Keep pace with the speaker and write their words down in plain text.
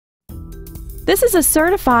This is a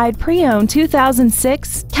certified pre-owned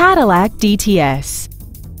 2006 Cadillac DTS.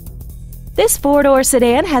 This four-door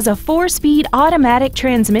sedan has a 4-speed automatic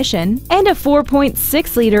transmission and a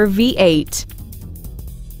 4.6-liter V8.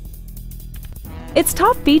 Its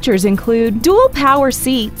top features include dual power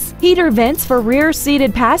seats, heater vents for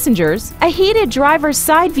rear-seated passengers, a heated driver's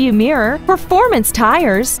side view mirror, performance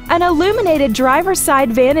tires, an illuminated driver's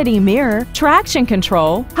side vanity mirror, traction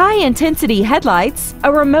control, high-intensity headlights,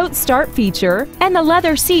 a remote start feature, and the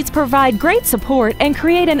leather seats provide great support and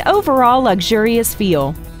create an overall luxurious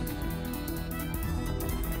feel.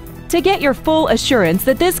 To get your full assurance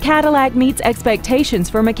that this Cadillac meets expectations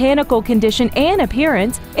for mechanical condition and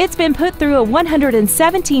appearance, it's been put through a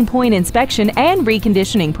 117-point inspection and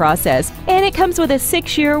reconditioning process, and it comes with a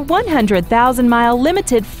 6-year, 100,000-mile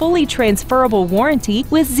limited fully transferable warranty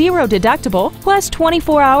with 0 deductible plus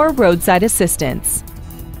 24-hour roadside assistance.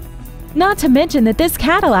 Not to mention that this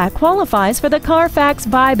Cadillac qualifies for the Carfax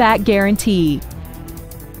buyback guarantee.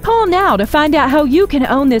 Call now to find out how you can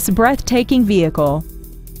own this breathtaking vehicle.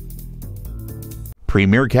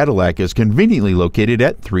 Premier Cadillac is conveniently located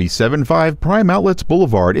at 375 Prime Outlets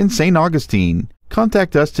Boulevard in Saint Augustine.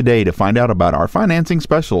 Contact us today to find out about our financing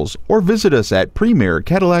specials or visit us at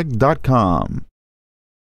premiercadillac.com.